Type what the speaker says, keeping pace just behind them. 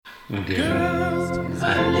Girl,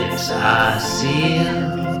 my lips are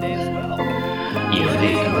sealed. You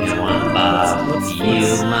make me want Bob.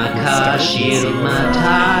 Yield my car, shield my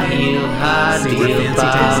tie, heel, high deal,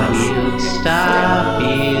 Bob, yield, stop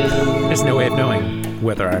you. There's no way of knowing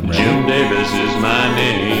whether I'm ready. Jim Davis is my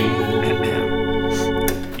name.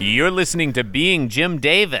 You're listening to Being Jim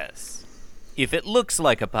Davis. If it looks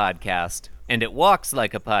like a podcast, and it walks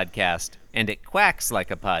like a podcast, and it quacks like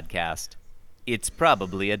a podcast, it's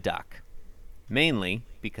probably a duck. Mainly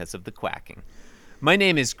because of the quacking. My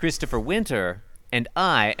name is Christopher Winter, and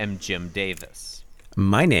I am Jim Davis.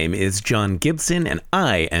 My name is John Gibson, and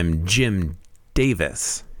I am Jim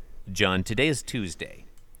Davis. John, today is Tuesday,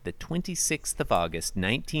 the 26th of August,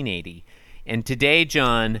 1980. And today,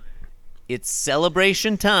 John, it's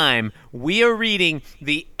celebration time. We are reading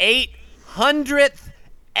the 800th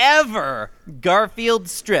ever Garfield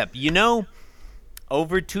strip. You know,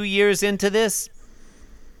 over 2 years into this,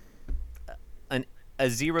 a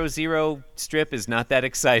 0-0 strip is not that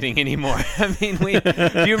exciting anymore. I mean,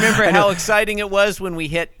 do you remember how exciting it was when we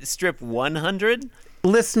hit strip 100?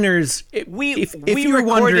 Listeners, We if you're recorded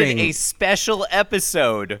wondering, a special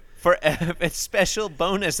episode for a special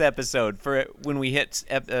bonus episode for when we hit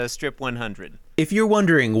strip 100. if you're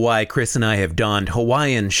wondering why Chris and I have donned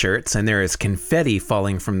Hawaiian shirts and there is confetti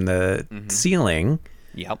falling from the ceiling,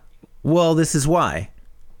 Yep. well, this is why.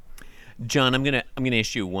 John, I'm gonna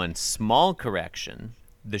issue one small correction.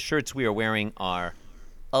 The shirts we are wearing are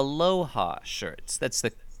Aloha shirts. That's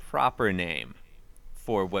the proper name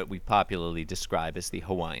for what we popularly describe as the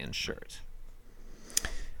Hawaiian shirt.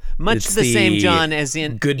 Much It's the same, John, as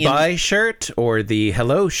in goodbye shirt or the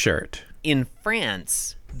hello shirt. In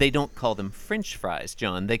France, they don't call them French fries,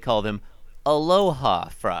 John. They call them Aloha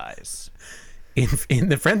fries. In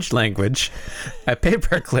the French language, a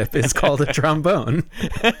paperclip is called a trombone.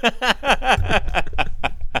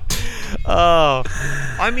 Oh,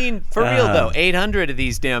 I mean, for real though, 800 of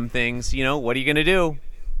these damn things. You know, what are you gonna do?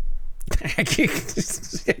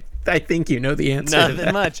 I think you know the answer to Nothing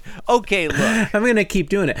that. much. Okay, look. I'm going to keep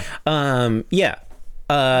doing it. Yeah.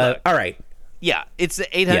 All right. Yeah, it's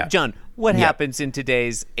the 800. Yeah. John, what Yeah. happens in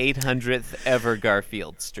today's 800th ever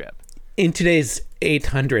Garfield strip? In today's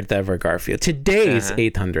 800th ever Garfield,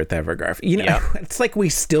 800th ever Garfield, you know, Yep. it's like we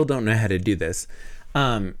still don't know how to do this.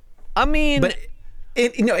 I mean, But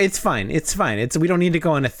it's fine. It's fine. We don't need to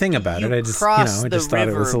go on a thing about it. I just, cross I the just thought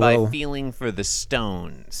it was river a by little. feeling for the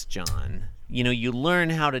stones, John. You know, you learn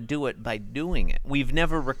how to do it by doing it. We've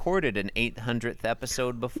never recorded an 800th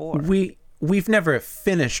episode before. We've never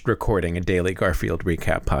finished recording a daily Garfield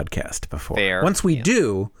recap podcast before. Fair. Once we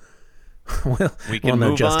do, we can we'll know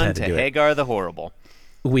move just how on to to do it. Hagar the Horrible.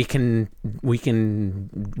 We can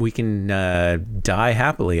die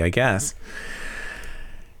happily, I guess.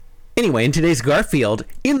 Anyway, in today's Garfield,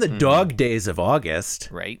 in the dog days of August,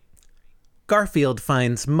 Right? Garfield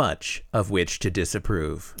finds much of which to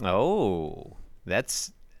disapprove. Oh,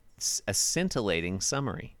 that's a scintillating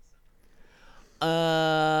summary.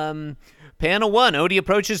 Panel 1, Odie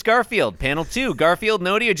approaches Garfield. Panel 2, Garfield and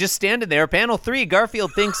Odie are just standing there. Panel 3,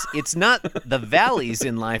 Garfield thinks it's not the valleys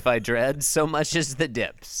in life I dread so much as the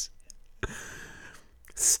dips.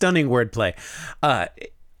 Stunning wordplay.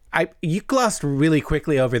 You glossed really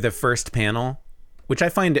quickly over the first panel, which I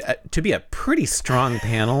find to be a pretty strong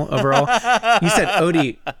panel overall. You said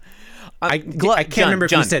Odie. I can't remember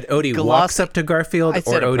if you said Odie walks up to Garfield I or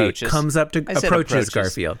said Odie approaches. comes up to I said approaches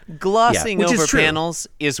approaches. Garfield. Glossing Yeah, which is over true. panels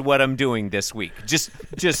is what I'm doing this week. Just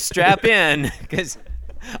strap in, because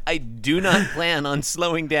I do not plan on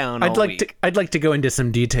slowing down all week. I'd like to go into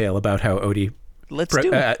some detail about how Odie. Let's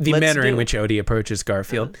do it. The Let's manner in do which it. Odie approaches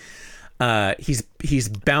Garfield. He's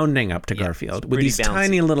bounding up to Garfield with pretty these bouncy.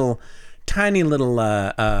 tiny little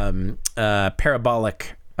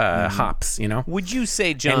parabolic hops. You know. Would you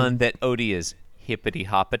say, John, that Odie is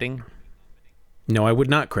hippity-hoppeting? No, I would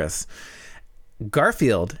not, Chris.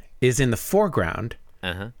 Garfield is in the foreground,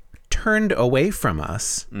 turned away from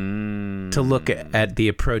us to look at the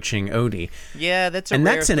approaching Odie. Yeah, that's a And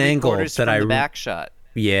rare that's an angle three-quarters that from I the re- back shot.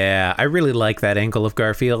 Yeah, I really like that angle of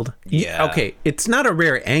Garfield. Yeah. Okay, it's not a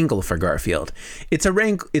rare angle for Garfield. It's a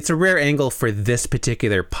rare angle for this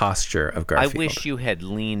particular posture of I Garfield. wish you had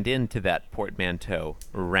leaned into that portmanteau,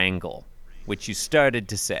 wrangle, which you started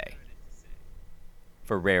to say,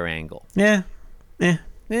 for rare angle. Yeah.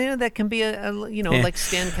 Yeah, that can be like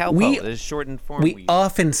Stan Cowpell, a shortened form. We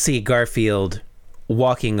often see Garfield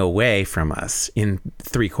walking away from us in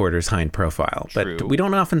 3/4 hind profile, True. but we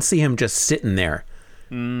don't often see him just sitting there.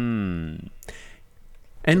 And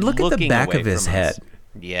look at the Looking back away of his from head. us.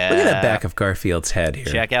 Yeah. Look at the back of Garfield's head here.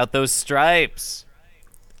 Check out those stripes.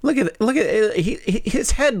 Look at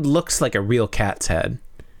his head looks like a real cat's head.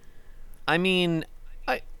 I mean,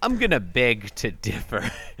 I'm going to beg to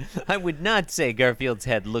differ. I would not say Garfield's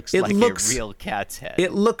head looks like a real cat's head.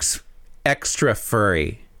 It looks extra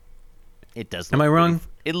furry. It does. Am I wrong?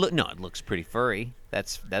 It looks pretty furry.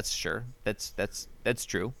 That's sure. That's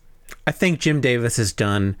true. I think Jim Davis has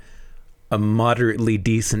done a moderately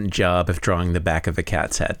decent job of drawing the back of a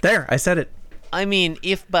cat's head. There, I said it. I mean,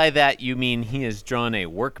 if by that you mean he has drawn a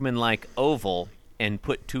workmanlike oval and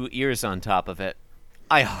put 2 ears on top of it,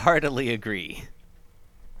 I heartily agree.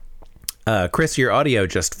 Chris, your audio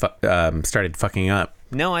just started fucking up.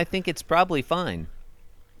 No, I think it's probably fine.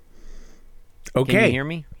 Okay. Can you hear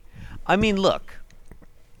me? I mean, look.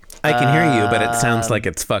 I can hear you, but it sounds like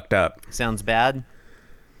it's fucked up. Sounds bad?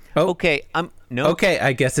 Oh. Okay, no. Okay,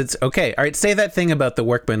 I guess it's okay. All right, say that thing about the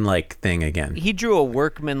workmanlike thing again. He drew a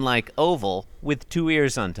workmanlike oval with 2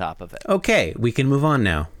 ears on top of it. Okay, we can move on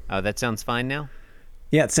now. Oh, that sounds fine now?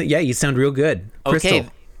 Yeah, you sound real good. Crystal. Okay,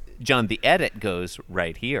 John, the edit goes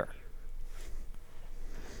right here.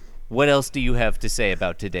 What else do you have to say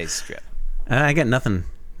about today's strip? I got nothing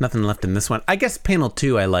left in this one. I guess panel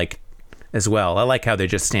 2 I like as well. I like how they're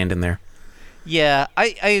just standing there. Yeah,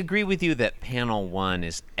 I agree with you that panel 1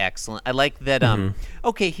 is excellent. I like that.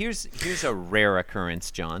 Okay, here's a rare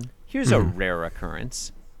occurrence, John. Here's a rare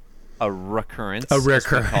occurrence. A recurrence. A rare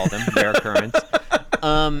occurrence. Call them rare occurrence.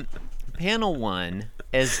 Panel 1,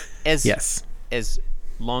 as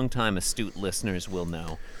longtime astute listeners will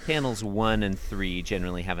know, panels 1 and 3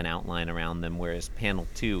 generally have an outline around them, whereas panel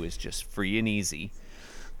 2 is just free and easy.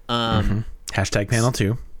 Hashtag panel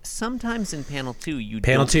 2. Sometimes in panel 2,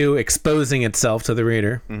 Panel 2 exposing itself to the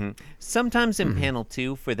reader. Sometimes in panel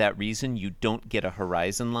 2, for that reason, you don't get a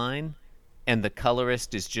horizon line, and the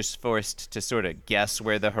colorist is just forced to sort of guess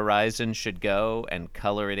where the horizon should go and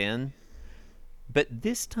color it in. But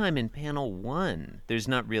this time in panel 1, there's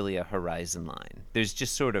not really a horizon line. There's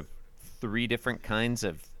just sort of 3 different kinds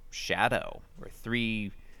of shadow, or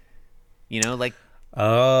 3, like.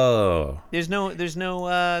 Oh. There's no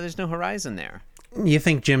horizon there. You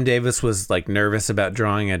think Jim Davis was like nervous about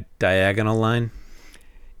drawing a diagonal line?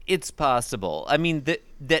 It's possible. I mean,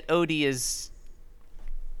 that Odie is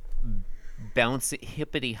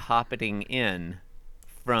hippity-hopping in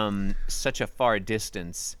from such a far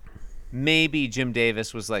distance. Maybe Jim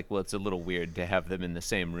Davis was like, well, it's a little weird to have them in the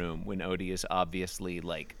same room when Odie is obviously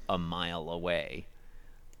like a mile away.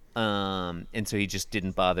 And so he just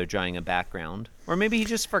didn't bother drawing a background. Or maybe he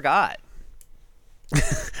just forgot.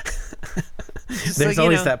 There's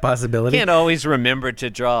always that possibility. Can't always remember to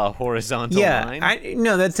draw a horizontal line.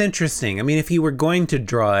 No, that's interesting. I mean, if he were going to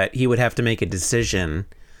draw it, he would have to make a decision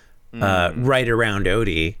right around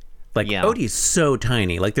Odie. Like, Odie's so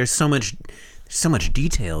tiny. Like, there's so much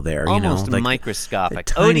detail there. Almost like, microscopic.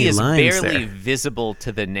 Odie is barely visible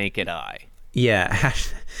to the naked eye. Yeah.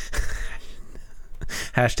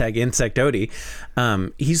 Hashtag insect Odie.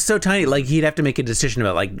 He's so tiny, like he'd have to make a decision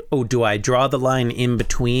about like, do I draw the line in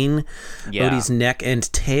between Odie's neck and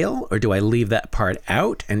tail, or do I leave that part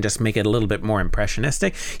out and just make it a little bit more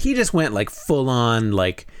impressionistic? He just went like full on,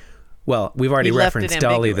 like, well, we've already referenced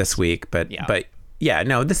Dali this week, but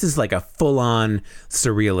no, this is like a full on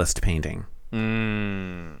surrealist painting.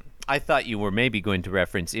 I thought you were maybe going to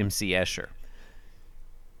reference M.C. Escher.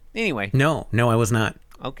 Anyway. No, I was not.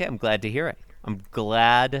 Okay, I'm glad to hear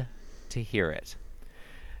it.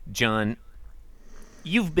 John,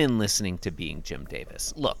 you've been listening to Being Jim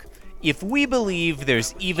Davis. Look, if we believe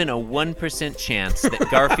there's even a 1% chance that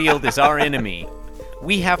Garfield is our enemy,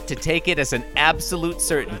 we have to take it as an absolute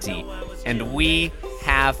certainty, and we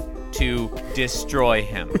have to destroy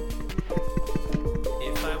him.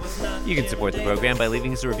 You can support the program by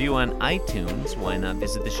leaving us a review on iTunes. Why not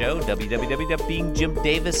visit the show,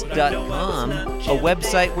 www.beingjimdavis.com, a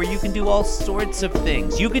website where you can do all sorts of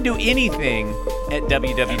things. You can do anything at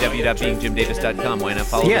www.beingjimdavis.com. Why not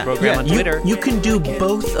follow the program on Twitter? You can do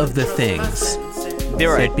both of the things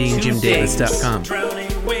at beingjimdavis.com.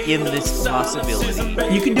 In this possibility.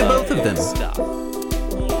 You can do both of them. Stuff.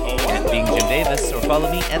 At Being Jim Davis, or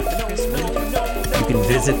follow me at the Chris Moon. You can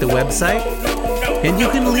visit the website. And you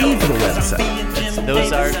can leave the website.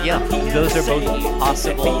 Those are both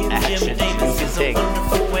possible actions you can take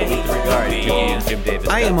with regard to Being Jim Davis.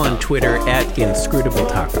 I am on Twitter at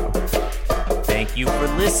InscrutableTaco. Thank you for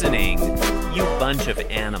listening, you bunch of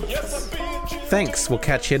animals. Thanks. We'll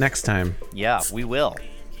catch you next time. Yeah, we will.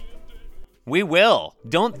 We will.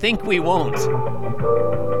 Don't think we won't.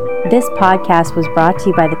 This podcast was brought to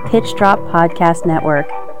you by the Pitch Drop Podcast Network.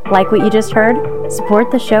 Like what you just heard?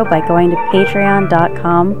 Support the show by going to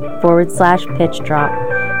patreon.com/pitchdrop.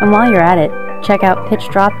 And while you're at it, Check out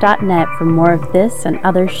pitchdrop.net for more of this and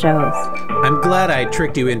other shows. I'm glad I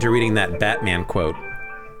tricked you into reading that Batman quote.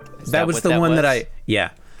 That was the one that I...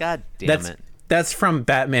 Yeah. God damn it. That's from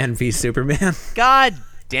Batman v Superman. God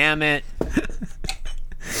damn it.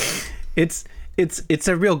 It's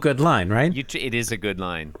a real good line, right? It is a good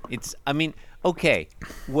line. Okay,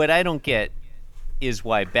 what I don't get is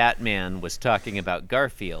why Batman was talking about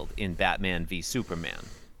Garfield in Batman v Superman.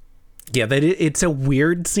 Yeah, it's a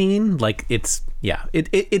weird scene. Like, it's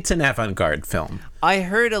an avant-garde film. I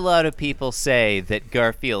heard a lot of people say that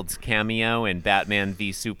Garfield's cameo in Batman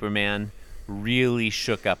v Superman really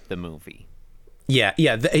shook up the movie. Yeah.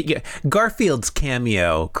 Garfield's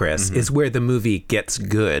cameo, Chris, is where the movie gets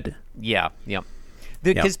good. Yeah.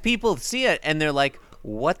 Because people see it and they're like,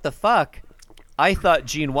 what the fuck? I thought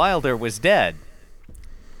Gene Wilder was dead.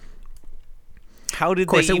 How did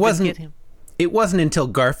they even get him? It wasn't until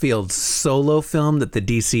Garfield's solo film that the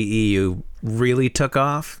DCEU really took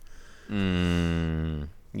off.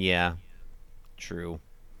 Yeah. True.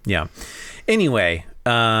 Yeah. Anyway,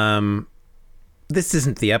 this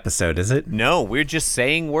isn't the episode, is it? No, we're just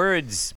saying words.